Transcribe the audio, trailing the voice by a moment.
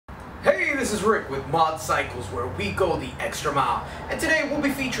this is Rick with Mod Cycles, where we go the extra mile. And today we'll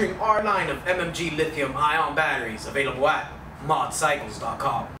be featuring our line of MMG lithium-ion batteries, available at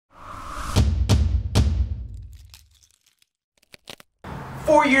modcycles.com.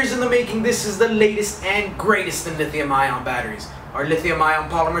 4 years in the making, this is the latest and greatest in lithium-ion batteries. Our lithium-ion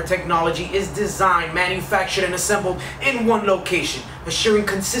polymer technology is designed, manufactured, and assembled in one location, assuring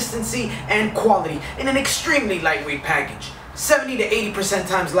consistency and quality in an extremely lightweight package. 70 to 80%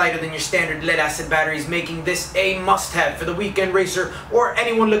 times lighter than your standard lead-acid batteries, making this a must-have for the weekend racer or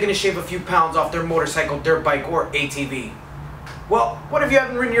anyone looking to shave a few pounds off their motorcycle, dirt bike, or ATV. Well, what if you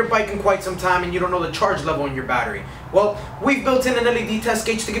haven't ridden your bike in quite some time and you don't know the charge level in your battery? Well, we've built in an LED test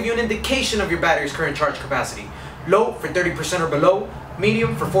gauge to give you an indication of your battery's current charge capacity. Low for 30% or below,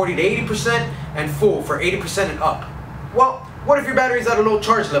 medium for 40 to 80%, and full for 80% and up. Well, what if your battery's at a low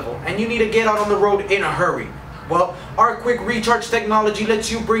charge level and you need to get out on the road in a hurry? Well, our quick recharge technology lets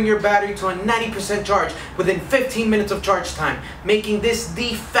you bring your battery to a 90% charge within 15 minutes of charge time, making this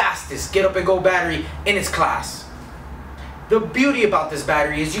the fastest get up and go battery in its class. The beauty about this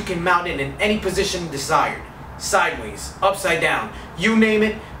battery is you can mount it in any position desired. Sideways, upside down, you name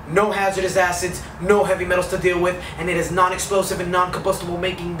it. No hazardous acids, no heavy metals to deal with, and it is non-explosive and non-combustible,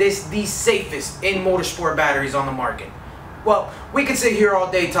 making this the safest in motorsport batteries on the market. Well, we could sit here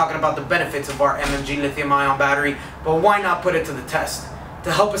all day talking about the benefits of our MMG lithium-ion battery, but why not put it to the test?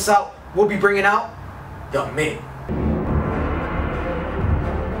 To help us out, we'll be bringing out the MID.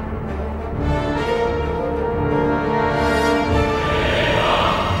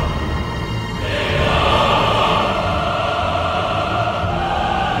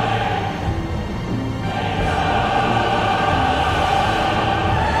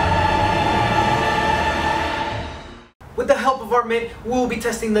 With the help of our MID, we will be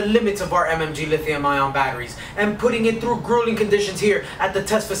testing the limits of our MMG lithium-ion batteries and putting it through grueling conditions here at the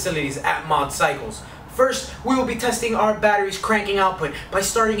test facilities at Mod Cycles. First, we will be testing our battery's cranking output by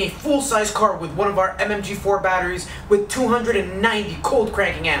starting a full-size car with one of our MMG4 batteries with 290 cold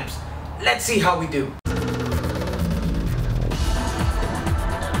cranking amps. Let's see how we do.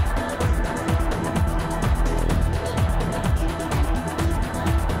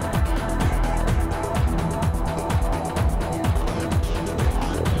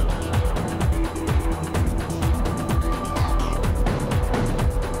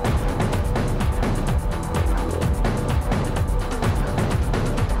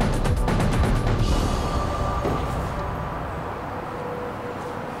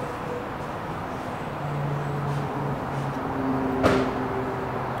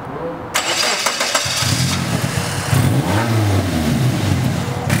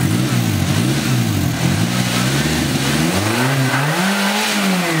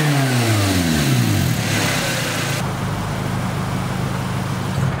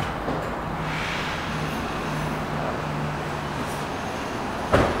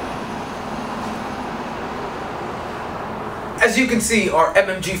 As you can see, our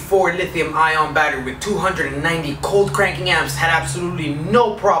MMG4 lithium-ion battery with 290 cold cranking amps had absolutely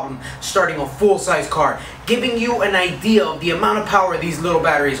no problem starting a full-size car, giving you an idea of the amount of power these little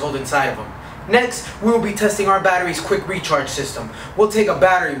batteries hold inside of them. Next, we will be testing our battery's quick recharge system. We'll take a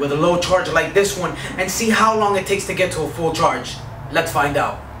battery with a low charge like this one and see how long it takes to get to a full charge. Let's find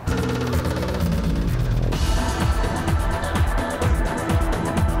out.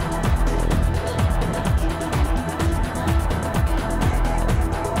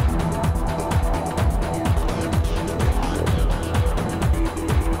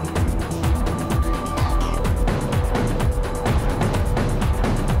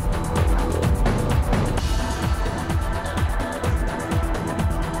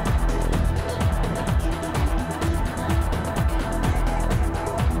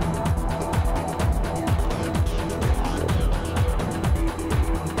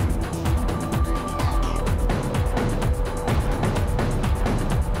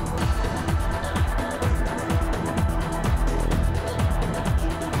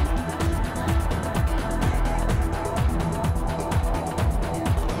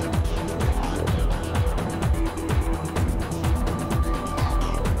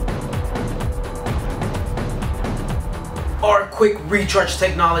 Our quick recharge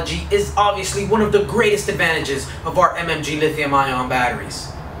technology is obviously one of the greatest advantages of our MMG lithium-ion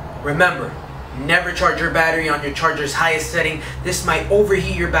batteries. Remember, never charge your battery on your charger's highest setting. This might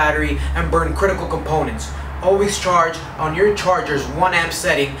overheat your battery and burn critical components. Always charge on your charger's 1 amp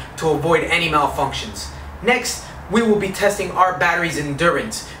setting to avoid any malfunctions. Next, we will be testing our battery's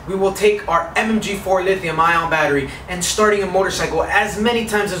endurance. We will take our MMG4 lithium-ion battery and starting a motorcycle as many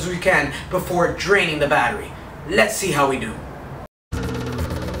times as we can before draining the battery. Let's see how we do.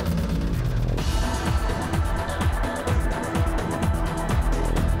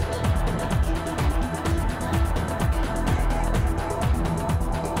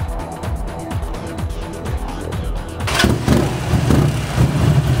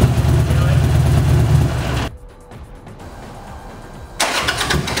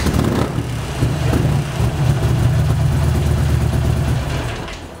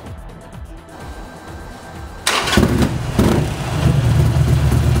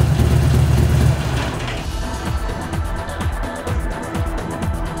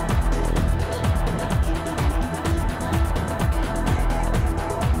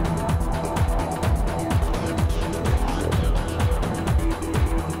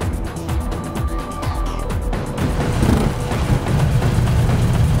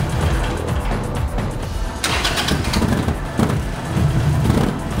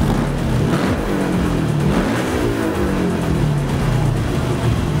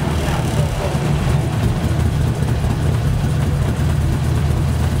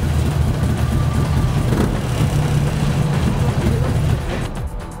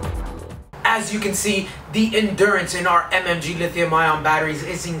 As you can see, the endurance in our MMG lithium-ion batteries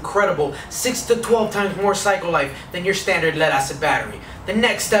is incredible, 6 to 12 times more cycle life than your standard lead-acid battery. The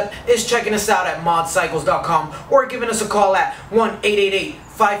next step is checking us out at modcycles.com or giving us a call at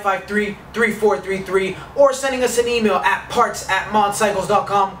 1-888-553-3433 or sending us an email at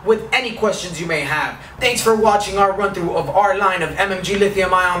parts@modcycles.com with any questions you may have. Thanks for watching our run-through of our line of MMG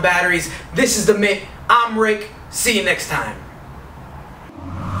lithium-ion batteries. This is The Mitt. I'm Rick. See you next time.